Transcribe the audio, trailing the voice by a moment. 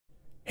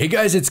Hey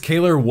guys, it's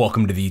Kaylor.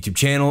 Welcome to the YouTube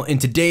channel. In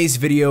today's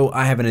video,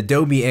 I have an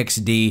Adobe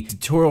XD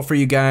tutorial for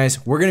you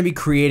guys. We're going to be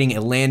creating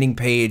a landing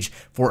page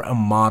for a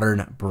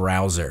modern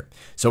browser.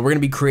 So we're going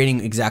to be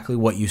creating exactly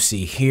what you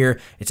see here.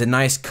 It's a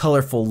nice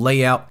colorful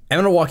layout. I'm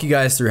going to walk you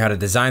guys through how to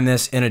design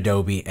this in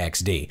Adobe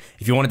XD.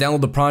 If you want to download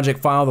the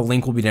project file, the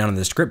link will be down in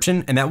the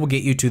description, and that will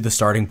get you to the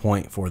starting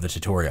point for the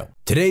tutorial.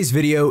 Today's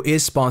video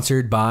is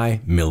sponsored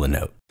by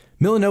Milanote.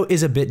 Milanote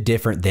is a bit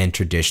different than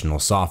traditional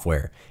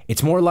software.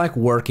 It's more like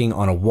working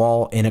on a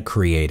wall in a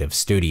creative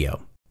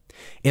studio.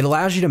 It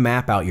allows you to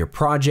map out your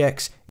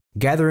projects,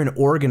 gather and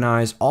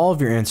organize all of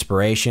your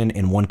inspiration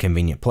in one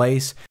convenient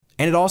place,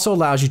 and it also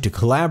allows you to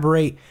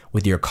collaborate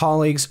with your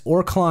colleagues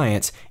or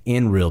clients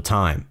in real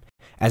time.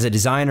 As a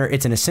designer,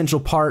 it's an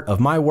essential part of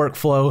my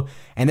workflow,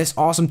 and this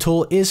awesome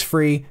tool is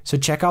free, so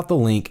check out the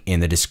link in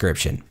the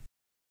description.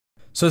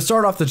 So to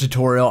start off the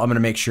tutorial, I'm going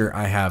to make sure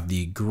I have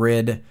the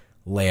grid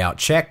layout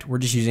checked. We're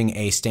just using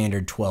a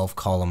standard 12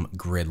 column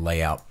grid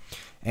layout.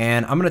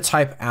 And I'm going to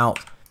type out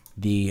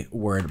the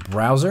word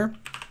browser.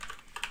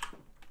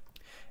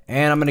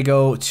 And I'm going to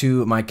go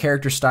to my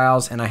character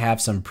styles, and I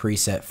have some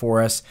preset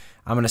for us.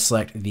 I'm going to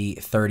select the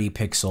 30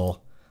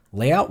 pixel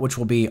layout, which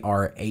will be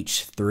our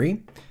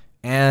H3.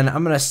 And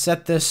I'm going to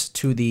set this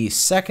to the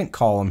second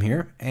column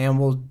here, and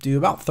we'll do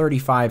about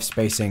 35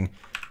 spacing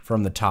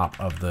from the top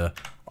of the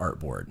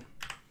artboard.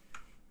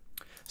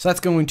 So that's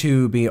going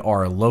to be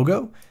our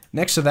logo.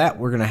 Next to that,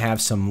 we're going to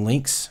have some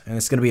links, and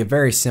it's going to be a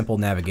very simple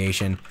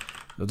navigation.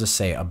 We'll just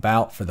say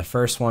about for the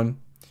first one.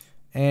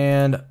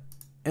 And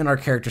in our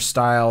character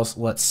styles,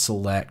 let's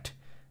select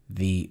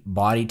the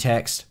body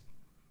text.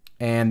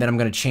 And then I'm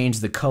going to change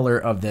the color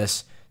of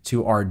this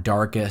to our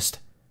darkest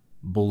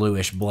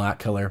bluish black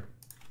color.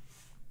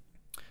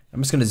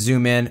 I'm just going to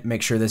zoom in,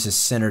 make sure this is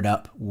centered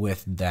up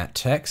with that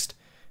text.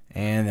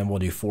 And then we'll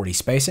do 40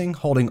 spacing,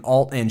 holding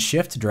Alt and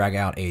Shift to drag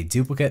out a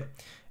duplicate.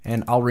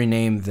 And I'll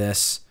rename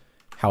this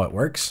how it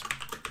works.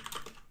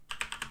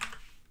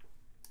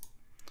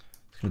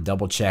 I'm going to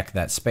double check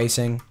that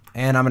spacing,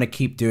 and I'm going to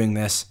keep doing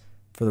this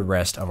for the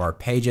rest of our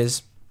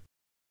pages.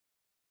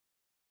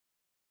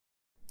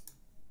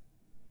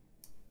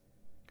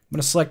 I'm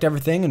going to select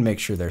everything and make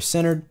sure they're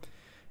centered,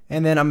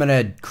 and then I'm going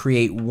to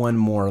create one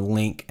more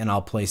link, and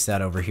I'll place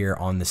that over here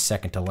on the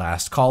second to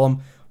last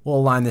column. We'll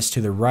align this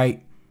to the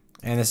right,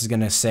 and this is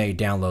going to say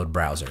download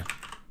browser.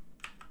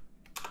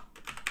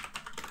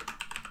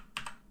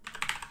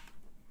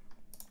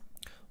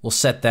 We'll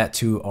set that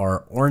to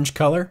our orange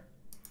color,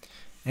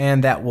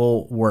 and that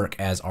will work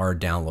as our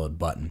download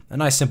button, a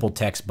nice simple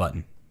text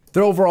button.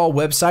 The overall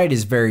website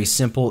is very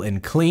simple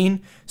and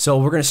clean, so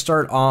we're going to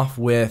start off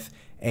with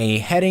a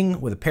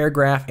heading with a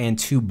paragraph and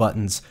two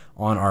buttons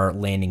on our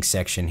landing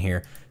section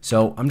here.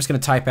 So I'm just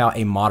going to type out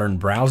a modern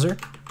browser.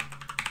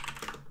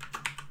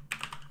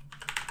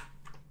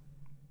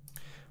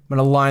 I'm going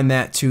to align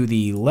that to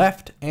the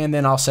left, and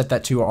then I'll set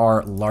that to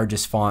our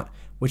largest font,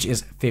 which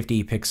is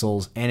 50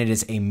 pixels, and it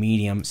is a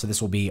medium, so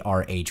this will be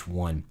our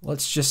H1.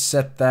 Let's just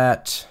set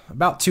that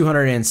about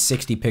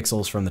 260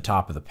 pixels from the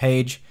top of the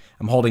page.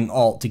 I'm holding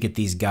Alt to get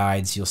these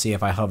guides. You'll see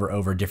if I hover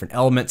over different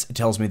elements, it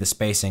tells me the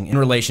spacing in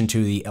relation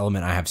to the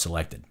element I have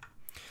selected.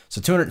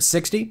 So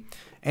 260,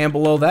 and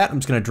below that, I'm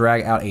just gonna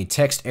drag out a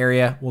text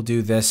area. We'll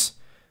do this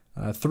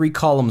 3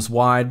 columns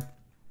wide,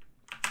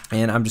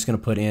 and I'm just gonna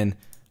put in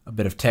a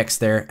bit of text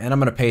there, and I'm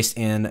gonna paste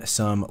in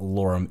some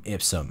lorem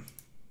ipsum.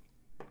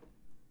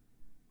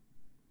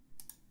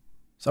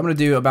 So I'm going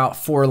to do about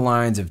 4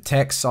 lines of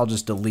text. I'll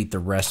just delete the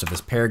rest of this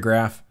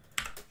paragraph.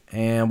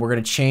 And we're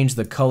going to change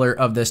the color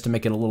of this to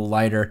make it a little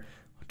lighter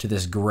to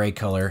this gray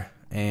color.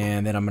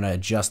 And then I'm going to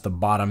adjust the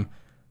bottom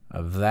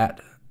of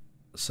that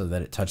so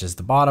that it touches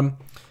the bottom.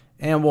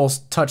 And we'll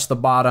touch the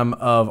bottom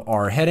of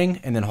our heading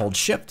and then hold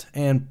Shift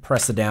and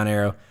press the down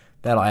arrow.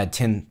 That'll add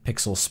 10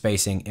 pixel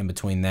spacing in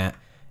between that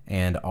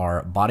and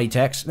our body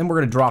text. Then we're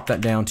going to drop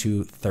that down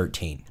to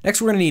 13.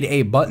 Next, we're going to need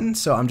a button.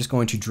 So I'm just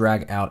going to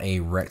drag out a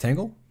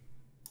rectangle.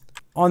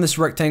 On this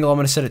rectangle, I'm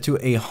going to set it to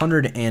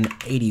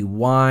 180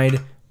 wide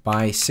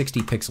by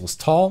 60 pixels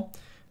tall.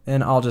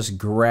 Then I'll just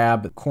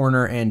grab the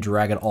corner and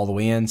drag it all the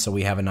way in so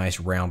we have a nice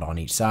round on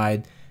each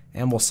side.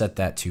 And we'll set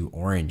that to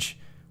orange.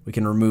 We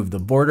can remove the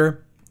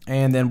border,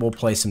 and then we'll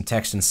place some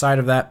text inside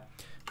of that.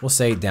 We'll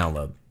say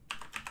download.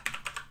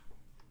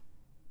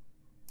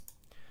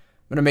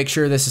 I'm going to make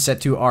sure this is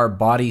set to our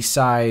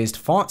body-sized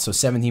font, so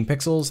 17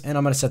 pixels, and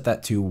I'm going to set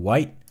that to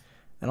white.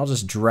 And I'll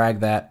just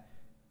drag that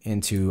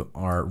into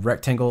our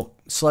rectangle.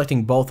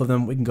 Selecting both of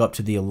them, we can go up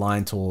to the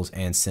align tools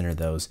and center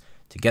those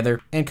together,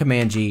 and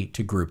Command G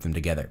to group them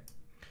together.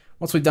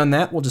 Once we've done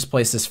that, we'll just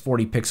place this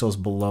 40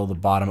 pixels below the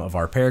bottom of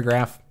our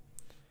paragraph,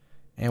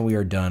 and we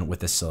are done with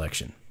this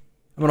selection.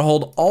 I'm going to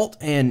hold Alt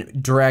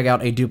and drag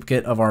out a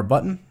duplicate of our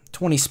button,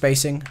 20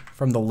 spacing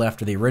from the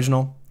left of the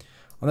original.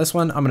 On this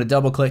one, I'm going to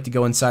double click to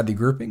go inside the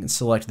grouping and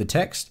select the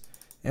text,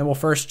 and we'll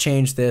first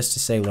change this to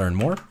say learn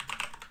more,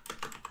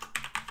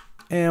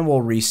 and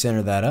we'll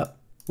recenter that up.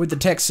 With the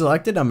text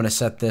selected, I'm going to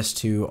set this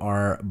to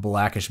our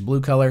blackish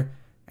blue color,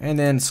 and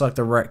then select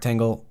the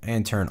rectangle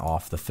and turn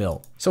off the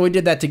fill. So we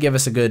did that to give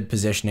us a good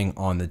positioning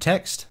on the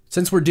text.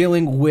 Since we're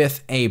dealing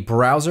with a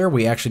browser,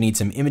 we actually need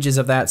some images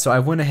of that. So I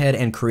went ahead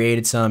and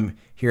created some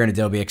here in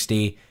Adobe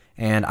XD,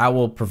 and I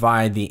will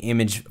provide the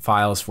image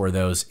files for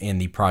those in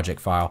the project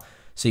file,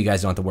 so you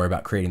guys don't have to worry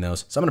about creating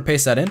those. So I'm gonna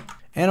paste that in,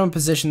 and I'm gonna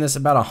position this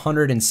about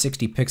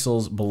 160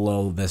 pixels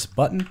below this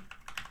button.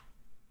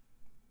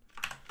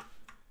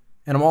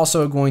 And I'm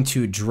also going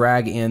to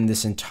drag in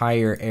this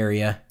entire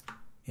area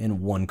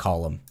in one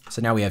column.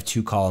 So now we have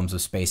 2 columns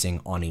of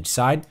spacing on each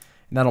side,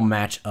 and that'll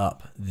match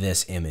up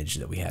this image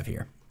that we have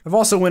here. I've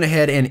also went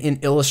ahead and in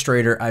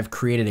Illustrator, I've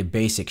created a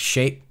basic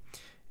shape,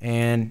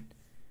 and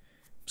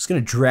I'm just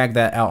gonna drag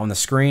that out on the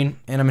screen,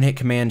 and I'm gonna hit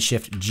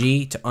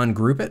Command-Shift-G to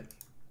ungroup it.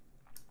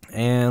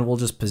 And we'll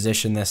just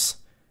position this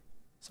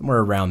somewhere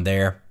around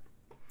there.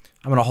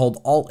 I'm gonna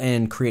hold Alt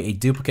and create a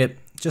duplicate.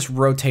 Just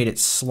rotate it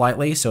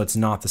slightly so it's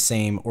not the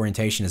same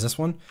orientation as this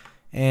one.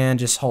 And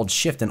just hold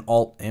Shift and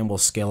Alt and we'll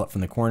scale it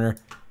from the corner.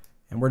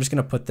 And we're just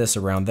gonna put this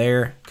around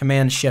there.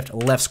 Command-Shift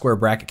left square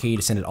bracket key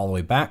to send it all the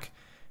way back.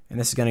 And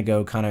this is gonna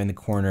go kind of in the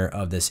corner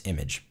of this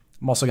image.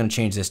 I'm also gonna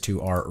change this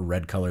to our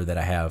red color that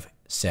I have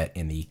set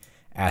in the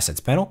Assets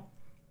panel.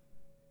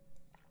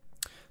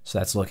 So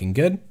that's looking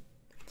good.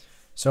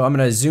 So I'm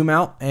gonna zoom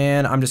out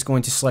and I'm just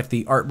going to select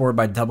the artboard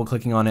by double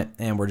clicking on it,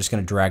 and we're just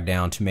gonna drag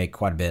down to make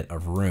quite a bit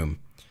of room.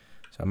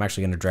 So I'm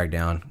actually gonna drag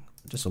down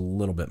just a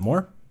little bit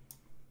more.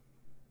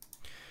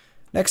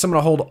 Next, I'm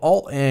gonna hold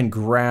Alt and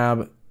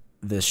grab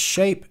this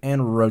shape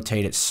and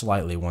rotate it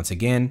slightly once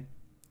again.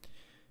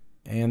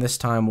 And this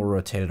time we'll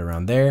rotate it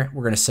around there.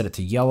 We're gonna set it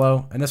to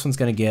yellow, and this one's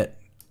gonna get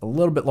a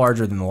little bit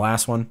larger than the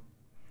last one.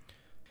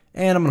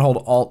 And I'm gonna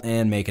hold Alt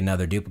and make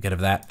another duplicate of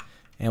that.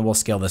 And we'll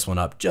scale this one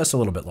up just a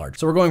little bit larger.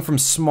 So we're going from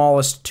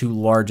smallest to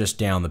largest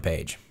down the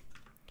page.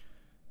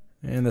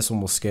 And this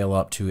one will scale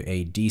up to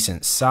a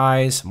decent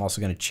size. I'm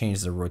also gonna change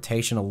the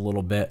rotation a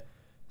little bit,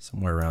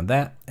 somewhere around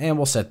that. And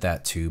we'll set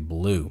that to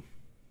blue.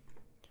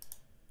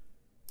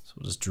 So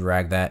we'll just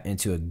drag that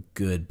into a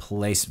good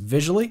place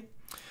visually.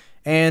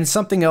 And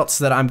something else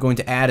that I'm going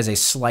to add is a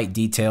slight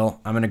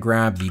detail. I'm gonna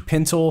grab the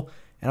pen tool,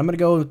 and I'm gonna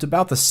go to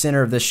about the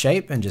center of this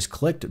shape and just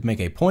click to make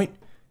a point.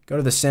 Go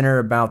to the center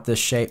about this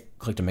shape,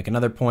 click to make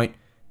another point,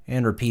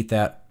 and repeat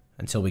that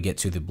until we get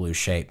to the blue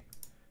shape,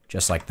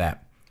 just like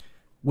that.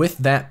 With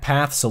that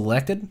path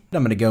selected,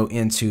 I'm gonna go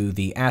into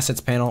the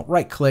Assets panel,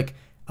 right click,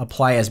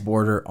 Apply as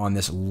Border on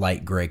this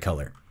light gray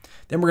color.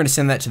 Then we're gonna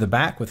send that to the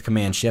back with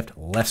Command-Shift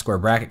left square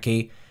bracket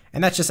key,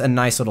 and that's just a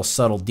nice little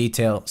subtle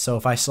detail. So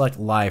if I select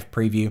Live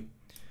Preview,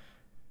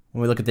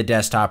 when we look at the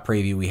desktop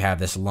preview, we have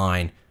this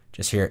line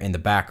just here in the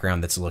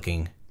background that's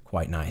looking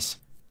quite nice.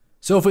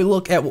 So if we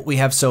look at what we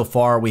have so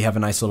far, we have a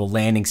nice little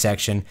landing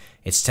section.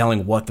 It's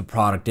telling what the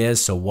product is,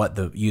 so what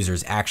the user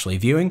is actually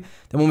viewing.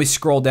 Then when we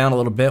scroll down a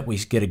little bit, we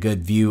get a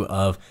good view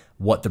of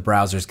what the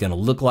browser is gonna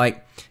look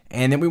like.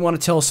 And then we wanna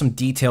tell some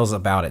details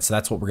about it. So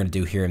that's what we're gonna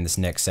do here in this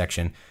next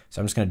section.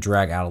 So I'm just gonna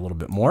drag out a little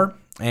bit more.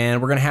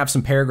 And we're gonna have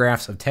some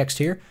paragraphs of text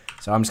here.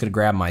 So I'm just gonna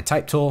grab my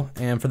type tool.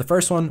 And for the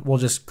first one, we'll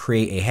just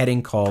create a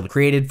heading called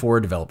Created for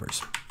Developers.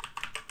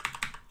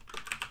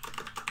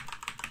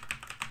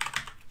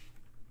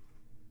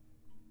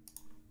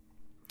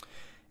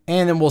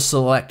 And then we'll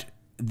select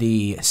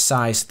the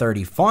size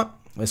 30 font.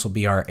 This will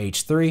be our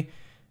H3,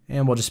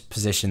 and we'll just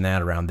position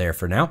that around there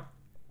for now.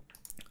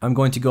 I'm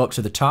going to go up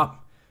to the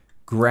top,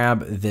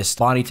 grab this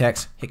body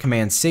text, hit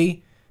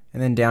Command-C,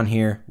 and then down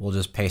here, we'll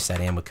just paste that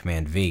in with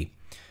Command-V.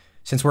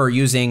 Since we're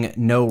using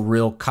no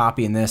real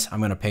copy in this, I'm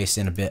gonna paste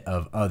in a bit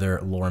of other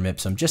lorem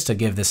ipsum just to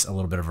give this a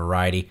little bit of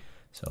variety.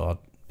 So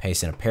I'll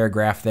paste in a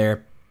paragraph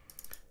there,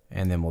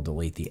 and then we'll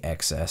delete the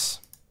excess.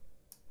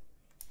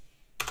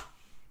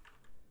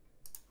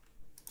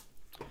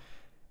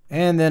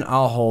 And then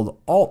I'll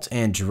hold Alt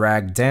and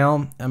drag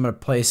down. I'm gonna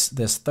place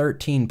this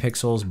 13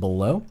 pixels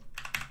below.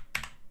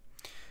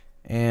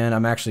 And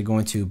I'm actually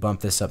going to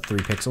bump this up 3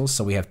 pixels.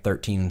 So we have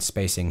 13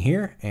 spacing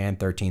here and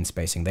 13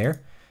 spacing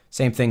there.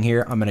 Same thing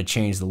here. I'm gonna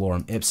change the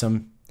lorem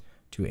ipsum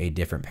to a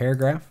different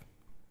paragraph.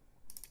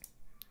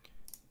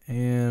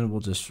 And we'll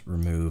just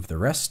remove the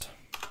rest.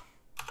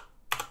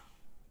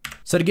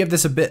 So to give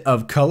this a bit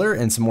of color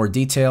and some more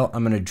detail,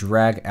 I'm gonna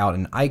drag out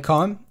an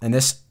icon. And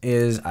this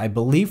is, I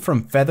believe,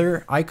 from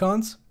Feather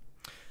Icons.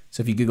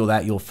 So if you Google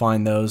that, you'll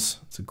find those.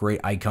 It's a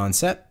great icon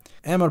set.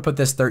 And I'm gonna put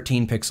this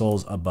 13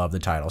 pixels above the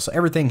title. So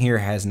everything here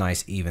has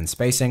nice even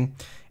spacing.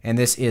 And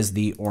this is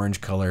the orange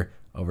color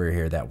over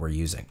here that we're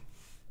using.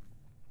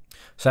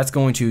 So that's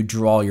going to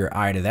draw your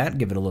eye to that,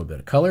 give it a little bit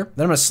of color.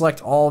 Then I'm gonna select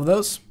all of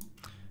those.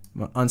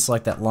 I'm gonna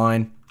unselect that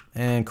line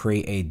and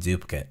create a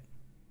duplicate.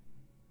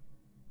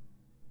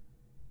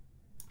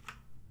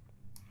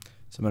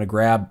 So I'm gonna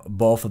grab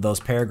both of those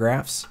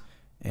paragraphs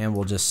and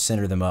we'll just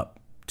center them up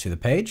to the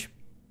page.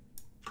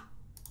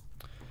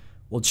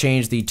 We'll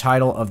change the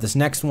title of this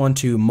next one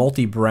to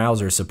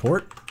Multi-Browser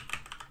Support.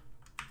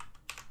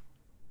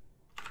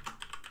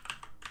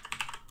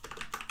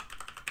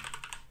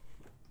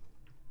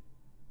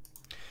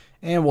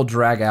 And we'll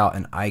drag out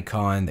an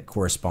icon that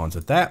corresponds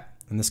with that.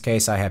 In this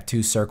case, I have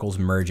two circles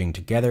merging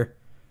together.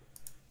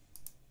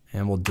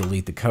 And we'll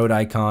delete the code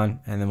icon,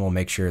 and then we'll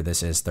make sure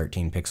this is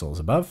 13 pixels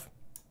above.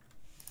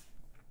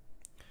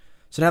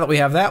 So now that we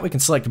have that, we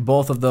can select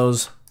both of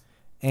those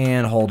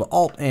and hold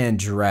Alt and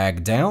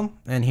drag down.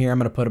 And here I'm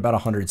going to put about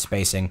 100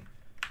 spacing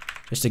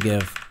just to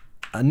give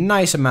a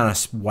nice amount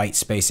of white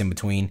space in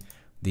between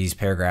these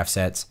paragraph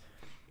sets.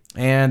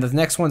 And the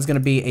next one's going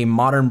to be a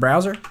modern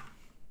browser.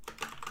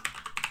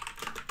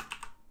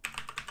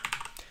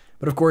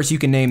 But of course, you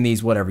can name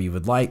these whatever you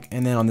would like.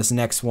 And then on this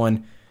next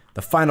one,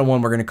 the final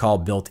one, we're going to call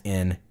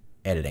built-in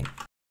editing.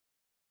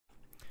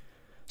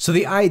 So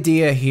the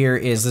idea here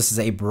is this is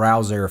a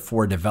browser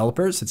for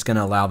developers. It's going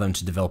to allow them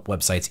to develop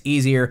websites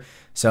easier.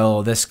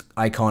 So this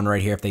icon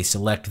right here, if they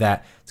select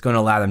that, it's going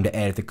to allow them to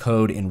edit the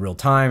code in real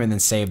time and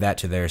then save that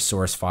to their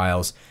source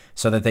files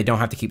so that they don't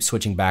have to keep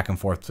switching back and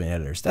forth between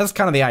editors. That's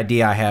kind of the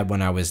idea I had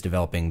when I was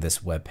developing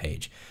this web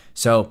page.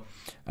 So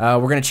we're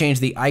going to change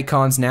the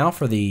icons now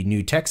for the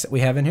new text that we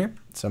have in here.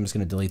 So I'm just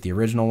going to delete the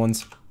original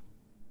ones.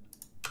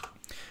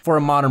 For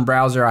a modern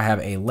browser, I have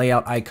a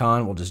layout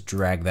icon. We'll just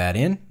drag that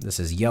in. This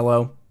is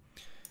yellow.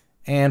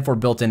 And for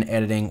built-in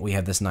editing, we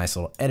have this nice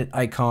little edit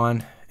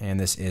icon, and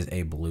this is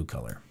a blue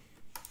color.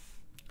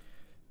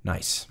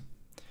 Nice.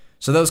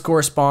 So those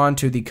correspond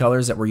to the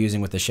colors that we're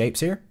using with the shapes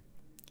here.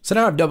 So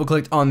now I've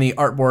double-clicked on the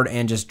artboard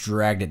and just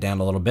dragged it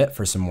down a little bit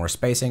for some more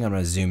spacing. I'm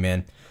going to zoom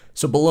in.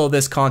 So below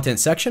this content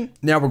section,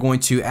 now we're going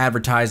to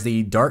advertise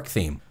the dark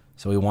theme.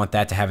 So we want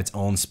that to have its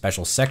own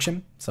special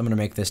section. So I'm going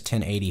to make this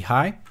 1080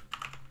 high.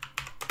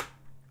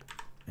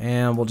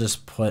 And we'll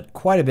just put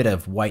quite a bit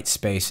of white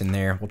space in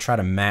there. We'll try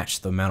to match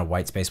the amount of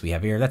white space we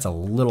have here. That's a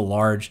little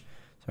large.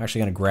 So I'm actually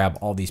going to grab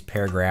all these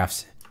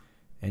paragraphs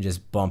and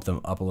just bump them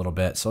up a little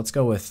bit. So let's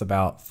go with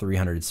about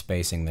 300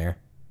 spacing there.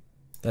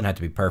 Doesn't have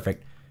to be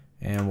perfect.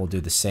 And we'll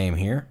do the same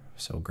here.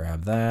 So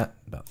grab that,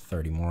 about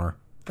 30 more.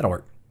 That'll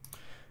work.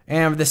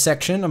 And for this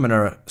section, I'm going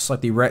to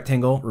select the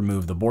rectangle,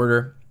 remove the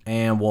border,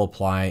 and we'll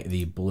apply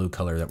the blue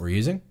color that we're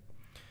using.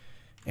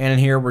 And in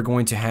here, we're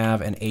going to have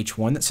an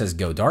H1 that says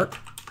Go Dark.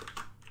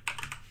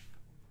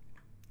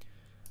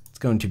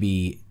 Going to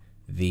be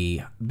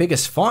the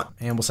biggest font,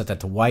 and we'll set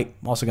that to white.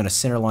 I'm also going to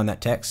center line that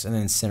text and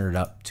then center it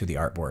up to the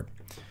artboard.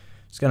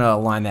 Just going to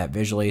align that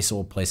visually, so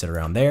we'll place it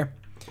around there.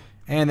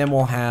 And then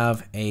we'll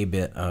have a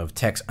bit of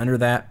text under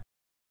that.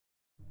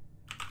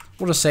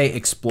 We'll just say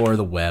explore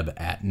the web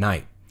at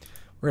night.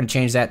 We're going to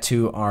change that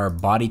to our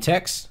body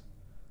text,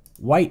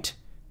 white,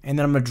 and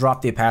then I'm going to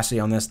drop the opacity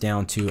on this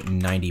down to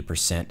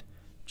 90%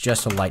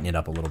 just to lighten it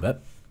up a little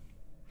bit.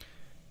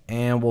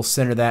 And we'll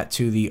center that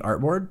to the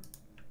artboard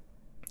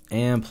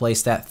and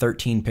place that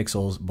 13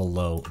 pixels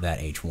below that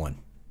H1.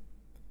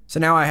 So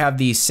now I have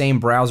the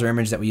same browser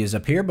image that we use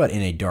up here, but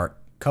in a dark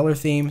color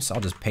theme. So I'll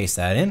just paste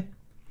that in.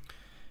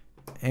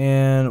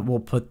 And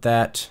we'll put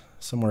that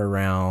somewhere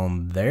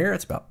around there.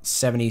 It's about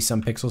 70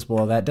 some pixels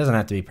below that. Doesn't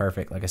have to be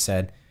perfect, like I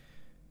said.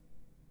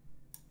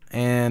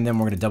 And then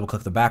we're going to double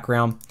click the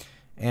background.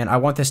 And I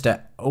want this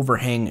to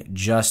overhang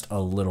just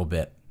a little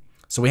bit.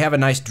 So we have a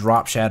nice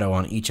drop shadow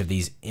on each of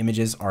these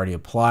images already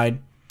applied.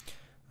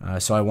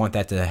 So I want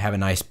that to have a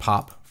nice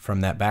pop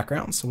from that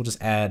background. So we'll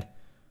just add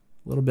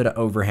a little bit of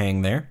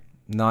overhang there,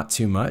 not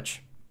too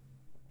much.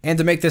 And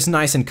to make this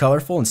nice and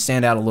colorful and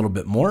stand out a little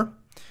bit more,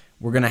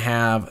 we're going to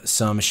have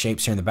some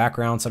shapes here in the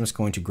background. So I'm just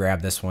going to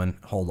grab this one,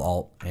 hold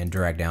Alt, and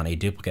drag down a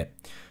duplicate.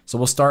 So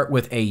we'll start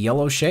with a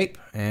yellow shape,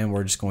 and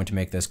we're just going to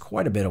make this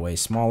quite a bit of way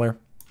smaller.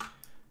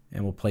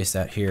 And we'll place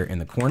that here in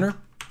the corner.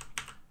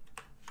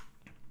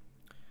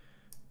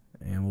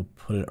 And we'll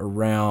put it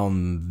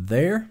around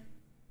there.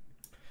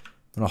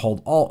 I'm going to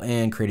hold Alt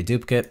and create a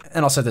duplicate,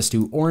 and I'll set this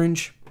to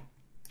orange.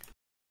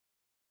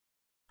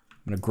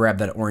 I'm going to grab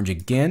that orange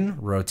again,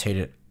 rotate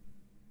it,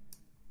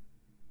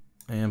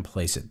 and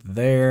place it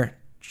there,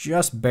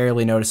 just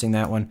barely noticing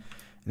that one.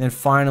 And then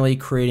finally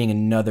creating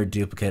another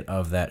duplicate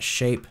of that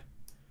shape,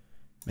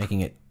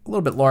 making it a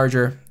little bit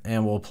larger,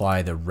 and we'll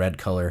apply the red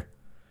color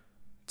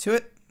to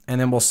it.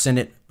 And then we'll send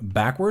it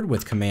backward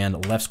with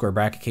Command left square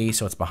bracket key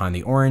so it's behind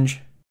the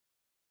orange.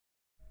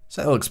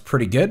 So that looks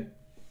pretty good.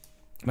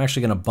 I'm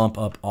actually going to bump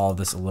up all of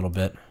this a little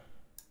bit.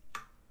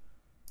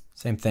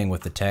 Same thing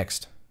with the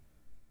text.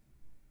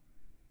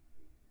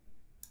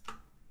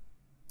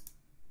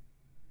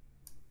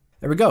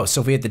 There we go.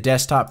 So if we hit the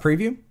desktop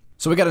preview,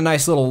 so we got a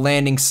nice little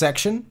landing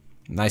section,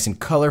 nice and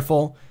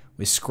colorful.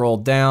 We scroll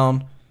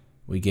down,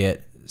 we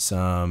get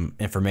some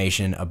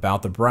information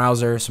about the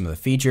browser, some of the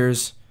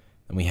features,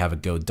 and we have a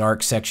Go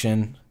Dark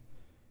section.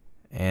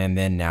 And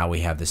then now we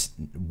have this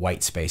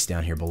white space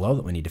down here below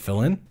that we need to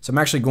fill in. So I'm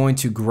actually going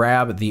to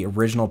grab the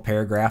original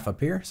paragraph up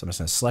here. So I'm just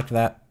going to select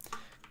that,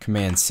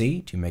 Command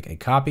C to make a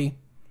copy.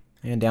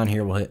 And down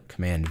here we'll hit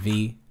Command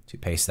V to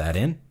paste that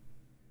in.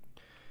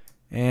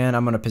 And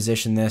I'm going to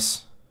position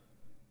this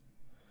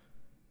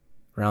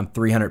around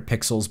 300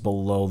 pixels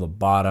below the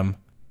bottom,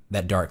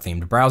 that dark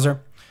themed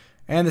browser.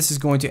 And this is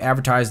going to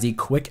advertise the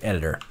quick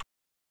editor.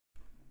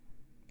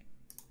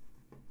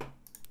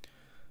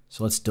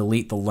 So let's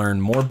delete the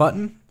Learn More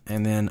button,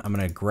 and then I'm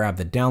going to grab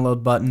the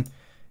download button,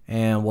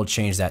 and we'll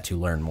change that to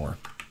learn more.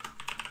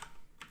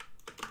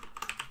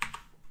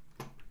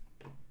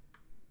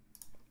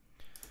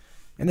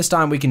 And this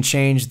time we can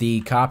change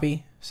the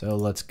copy. So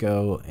let's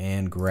go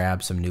and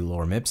grab some new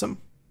lorem ipsum.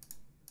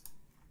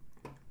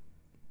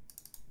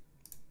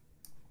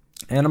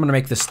 And I'm going to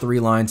make this 3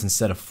 lines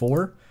instead of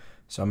 4.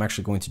 So I'm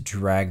actually going to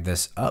drag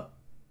this up.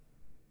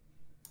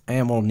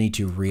 And we'll need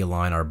to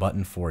realign our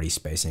button 40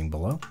 spacing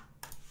below.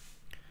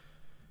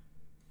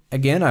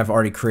 Again, I've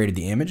already created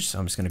the image, so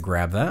I'm just going to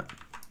grab that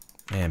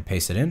and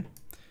paste it in.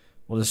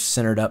 We'll just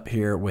center it up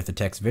here with the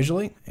text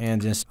visually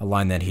and just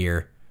align that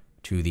here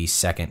to the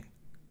second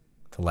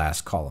to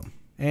last column.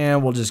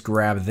 And we'll just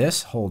grab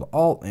this, hold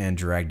Alt, and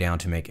drag down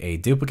to make a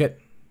duplicate.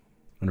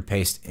 I'm going to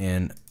paste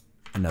in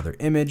another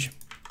image.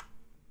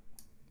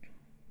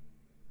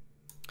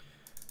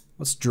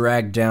 Let's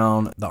drag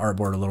down the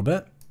artboard a little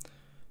bit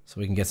so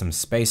we can get some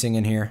spacing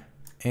in here.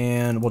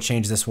 And we'll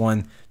change this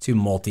one to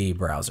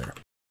multi-browser.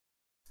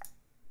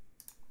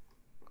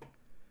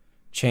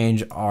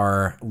 Change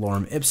our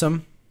lorem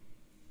ipsum.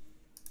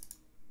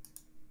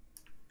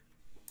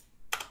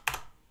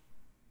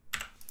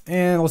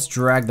 And let's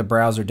drag the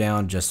browser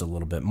down just a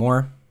little bit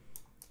more.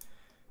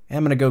 And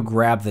I'm going to go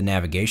grab the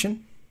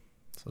navigation.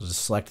 So I'll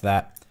just select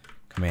that,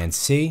 Command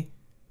C.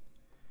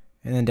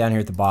 And then down here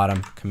at the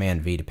bottom,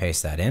 Command V to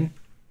paste that in.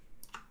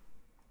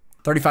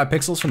 35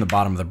 pixels from the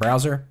bottom of the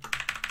browser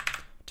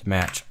to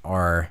match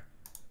our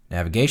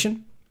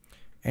navigation.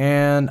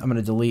 And I'm going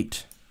to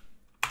delete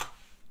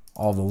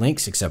all the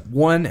links except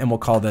one, and we'll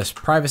call this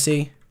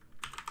privacy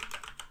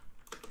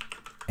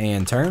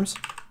and terms.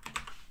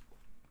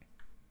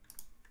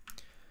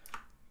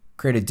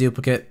 Create a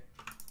duplicate,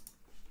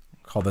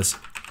 call this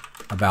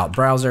about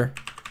browser.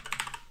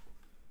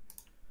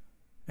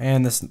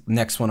 And this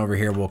next one over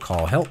here we'll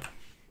call help.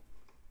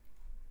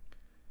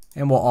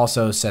 And we'll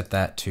also set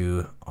that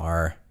to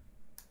our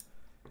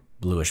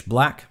bluish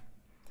black.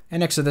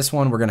 And next to this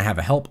one, we're going to have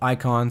a help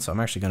icon. So I'm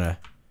actually going to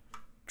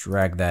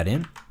drag that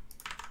in.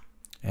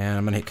 And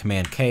I'm going to hit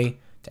Command K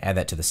to add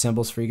that to the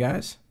symbols for you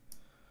guys.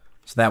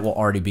 So that will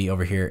already be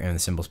over here in the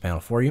symbols panel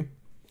for you.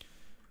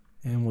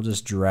 And we'll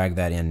just drag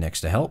that in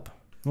next to help.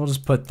 We'll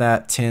just put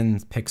that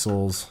 10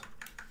 pixels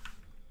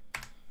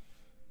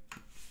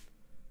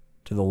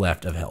to the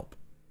left of help.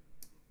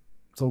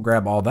 So we'll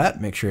grab all that,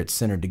 make sure it's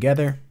centered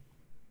together.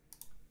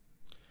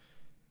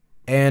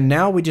 And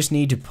now we just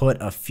need to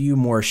put a few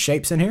more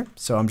shapes in here.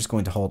 So I'm just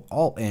going to hold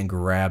Alt and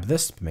grab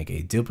this, make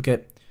a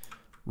duplicate,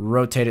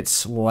 rotate it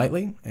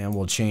slightly, and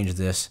we'll change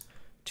this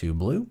to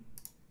blue.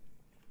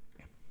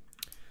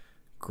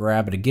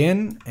 Grab it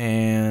again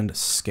and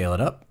scale it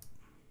up.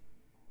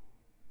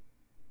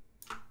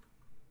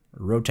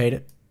 Rotate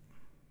it.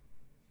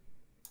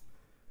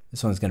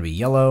 This one's going to be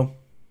yellow.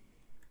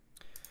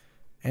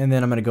 And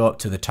then I'm going to go up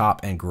to the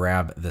top and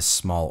grab this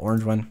small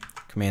orange one.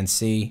 Command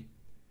C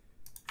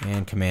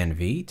and Command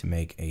V to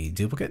make a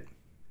duplicate.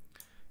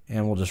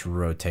 And we'll just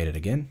rotate it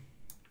again.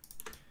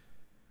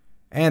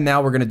 And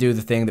now we're going to do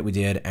the thing that we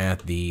did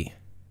at the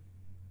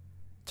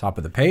top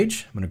of the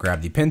page. I'm going to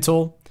grab the pen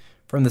tool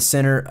from the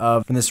center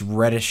of this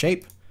reddish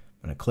shape.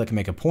 I'm going to click and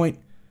make a point.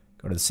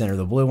 Go to the center of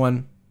the blue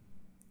one,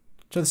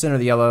 to the center of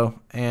the yellow,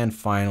 and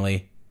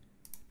finally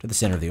to the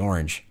center of the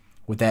orange.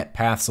 With that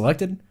path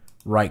selected,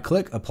 right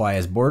click, apply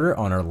as border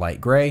on our light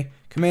gray,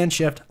 Command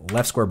Shift,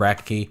 left square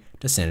bracket key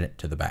to send it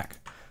to the back.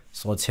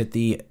 So let's hit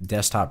the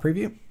desktop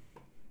preview.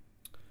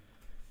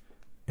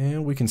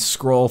 And we can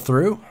scroll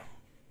through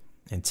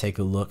and take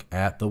a look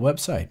at the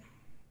website.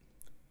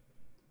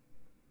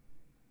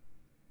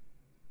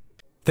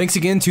 Thanks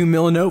again to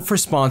Milanote for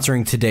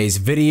sponsoring today's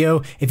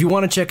video. If you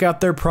want to check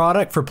out their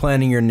product for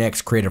planning your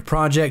next creative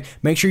project,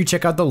 make sure you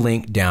check out the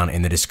link down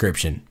in the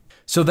description.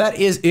 So that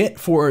is it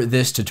for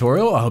this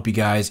tutorial. I hope you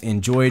guys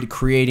enjoyed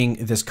creating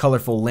this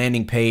colorful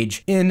landing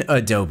page in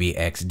Adobe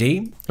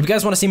XD. If you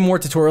guys want to see more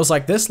tutorials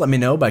like this, let me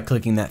know by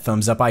clicking that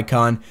thumbs up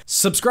icon.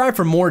 Subscribe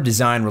for more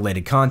design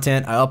related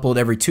content. I upload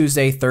every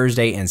Tuesday,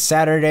 Thursday, and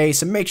Saturday,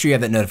 so make sure you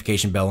have that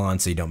notification bell on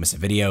so you don't miss a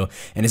video.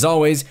 And as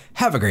always,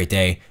 have a great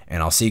day,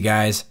 and I'll see you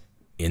guys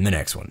in the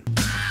next one.